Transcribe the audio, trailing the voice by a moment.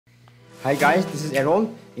Hi guys, this is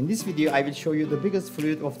Erol. In this video I will show you the biggest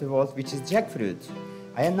fruit of the world, which is jackfruit.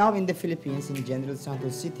 I am now in the Philippines in General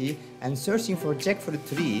Santos City and searching for jackfruit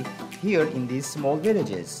tree here in these small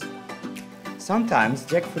villages. Sometimes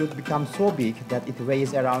jackfruit becomes so big that it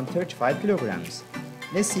weighs around 35 kilograms.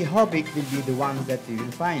 Let's see how big will be the ones that we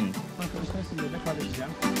will find.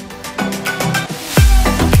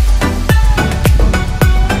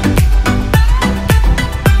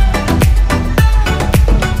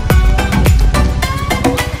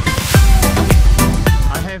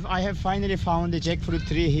 I have finally found the jackfruit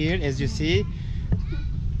tree here. As you see,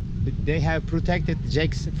 they have protected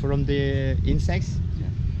jacks from the insects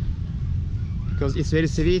because it's very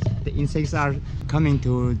sweet. The insects are coming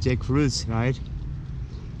to jackfruits, right?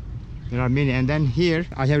 There are many, and then here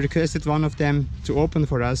I have requested one of them to open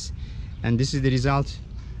for us, and this is the result.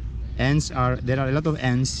 There are a lot of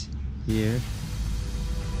ants here.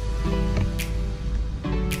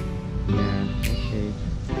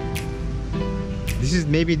 This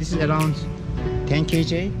is around 10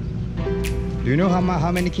 kg. Do you know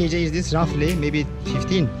how many kg is this roughly? Maybe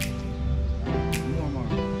 15?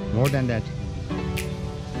 More than that.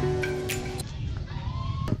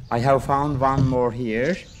 I have found one more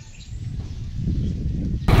here.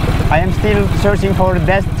 I am still searching for the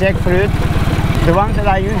best jackfruit. The ones that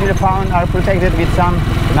I usually found are protected with some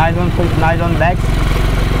nylon bags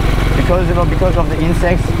because of the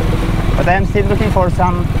insects. But I am still looking for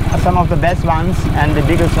some of the best ones and the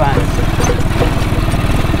biggest ones.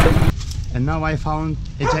 And now I found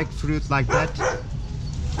a jackfruit like that.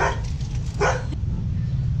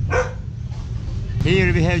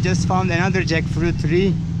 Here we have just found another jackfruit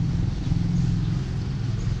tree.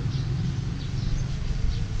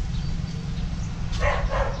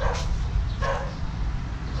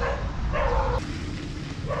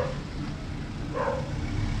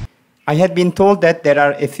 I had been told that there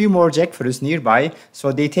are a few more jackfruits nearby,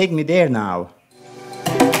 so they take me there now.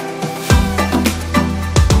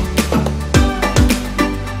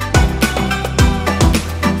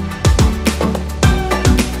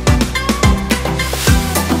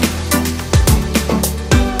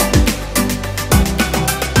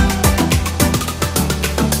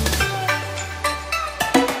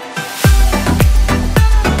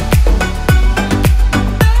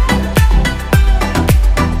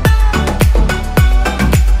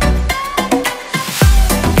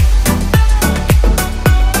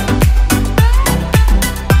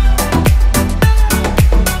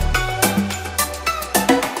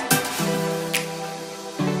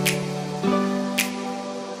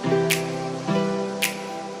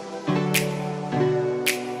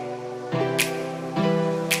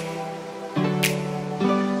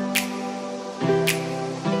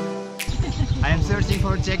 I am searching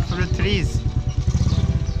for jackfruit trees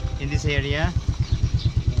in this area.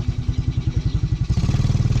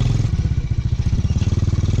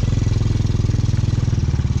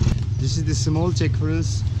 This is the small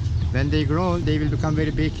jackfruits. When they grow, they will become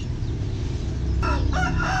very big.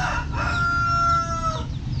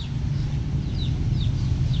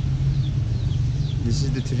 This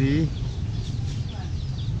is the tree.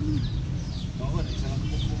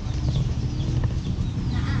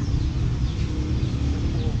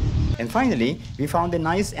 And finally, we found a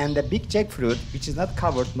nice and a big jackfruit which is not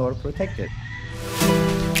covered nor protected.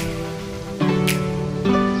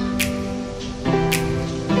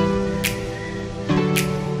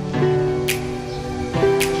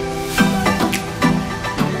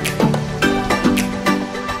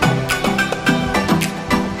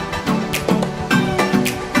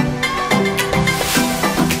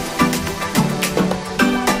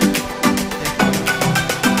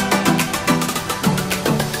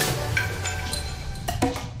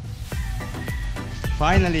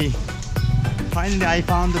 Finally I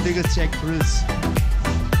found the biggest jackfruits.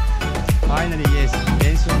 Finally, yes.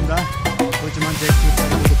 En sonunda kocaman jackfruitları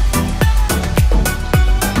bulduk.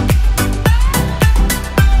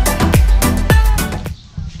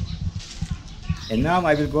 And now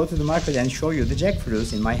I will go to the market and show you the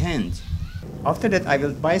jackfruits in my hand. After that I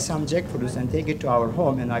will buy some jackfruits and take it to our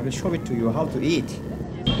home, and I will show it to you how to eat.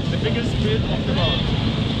 The biggest fruit of the world.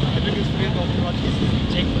 The biggest fruit of the world is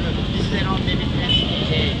jackfruit. This is around maybe 10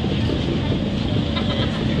 kg.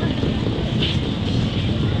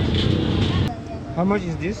 How much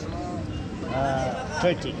is this?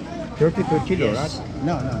 30. 30 per kilo, Yes. right?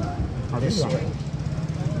 No. This one.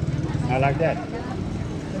 I like that.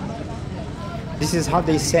 This is how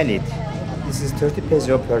they sell it. This is 30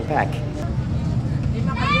 peso per pack.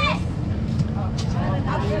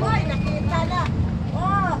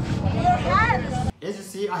 As you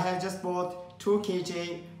see, I have just bought 2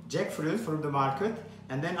 kg jackfruit from the market,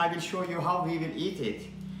 and then I will show you how we will eat it.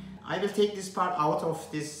 I will take this part out of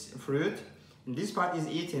this fruit, and this part is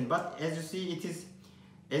eaten, but as you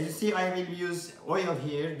see I will use oil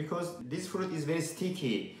here because this fruit is very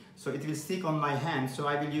sticky, so it will stick on my hand, so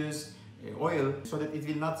I will use oil so that it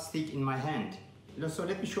will not stick in my hand. So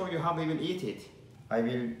let me show you how we will eat it. I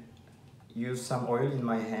will use some oil in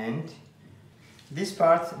my hand. This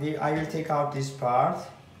part, I will take out this part.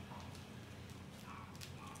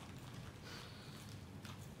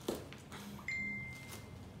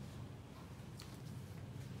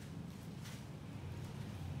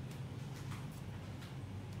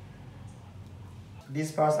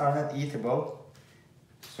 These parts are not eatable,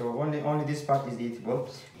 so only this part is eatable.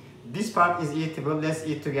 This part is eatable. Let's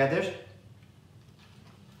eat together.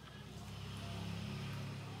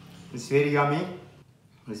 It's very yummy.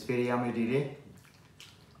 It's very yummy, really.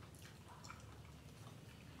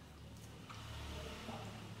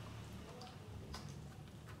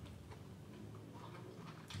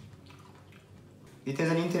 It has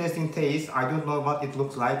an interesting taste. I don't know what it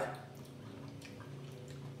looks like,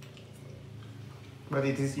 but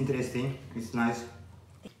it is interesting. It's nice.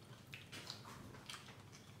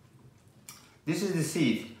 This is the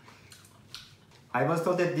seed. I was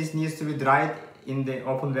told that this needs to be dried in the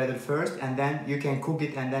open weather first, and then you can cook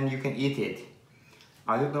it and then you can eat it.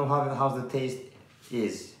 I don't know how the taste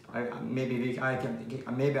is. Maybe I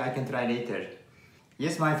can try later.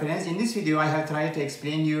 Yes, my friends, in this video I have tried to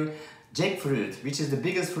explain you jackfruit, which is the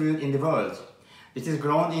biggest fruit in the world. It is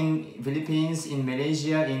grown in Philippines, in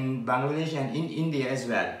Malaysia, in Bangladesh, and in India as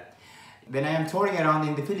well. When I am touring around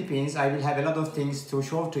in the Philippines, I will have a lot of things to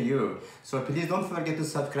show to you. So please don't forget to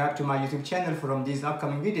subscribe to my YouTube channel from these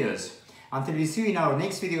upcoming videos. Until we see you in our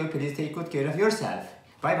next video, please take good care of yourself.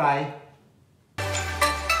 Bye bye.